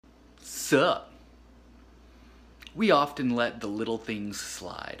Sup? We often let the little things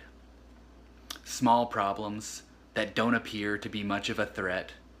slide. Small problems that don't appear to be much of a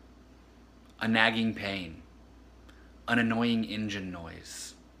threat. A nagging pain. An annoying engine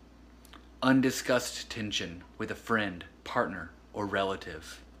noise. Undiscussed tension with a friend, partner, or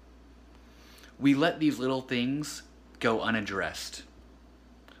relative. We let these little things go unaddressed.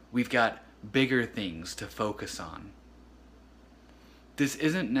 We've got bigger things to focus on. This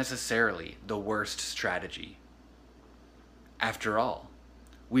isn't necessarily the worst strategy. After all,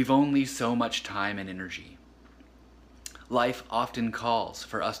 we've only so much time and energy. Life often calls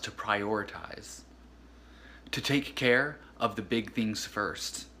for us to prioritize, to take care of the big things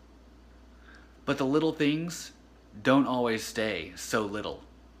first. But the little things don't always stay so little.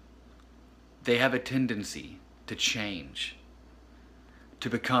 They have a tendency to change, to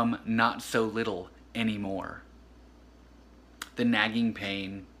become not so little anymore. The nagging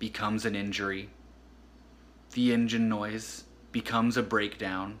pain becomes an injury. The engine noise becomes a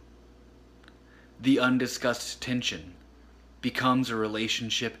breakdown. The undiscussed tension becomes a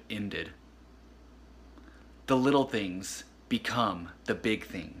relationship ended. The little things become the big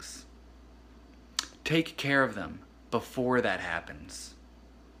things. Take care of them before that happens.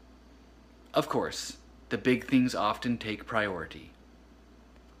 Of course, the big things often take priority.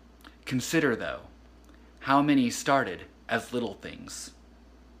 Consider, though, how many started as little things.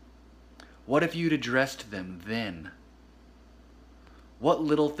 What if you'd addressed them then? What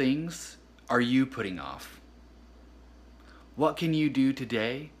little things are you putting off? What can you do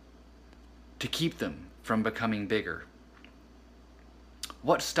today to keep them from becoming bigger?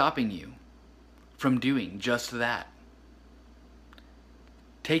 What's stopping you from doing just that?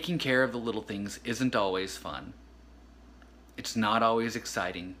 Taking care of the little things isn't always fun. It's not always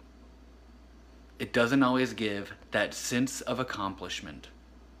exciting. It doesn't always give that sense of accomplishment.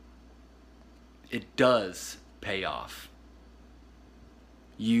 It does pay off.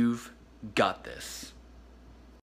 You've got this.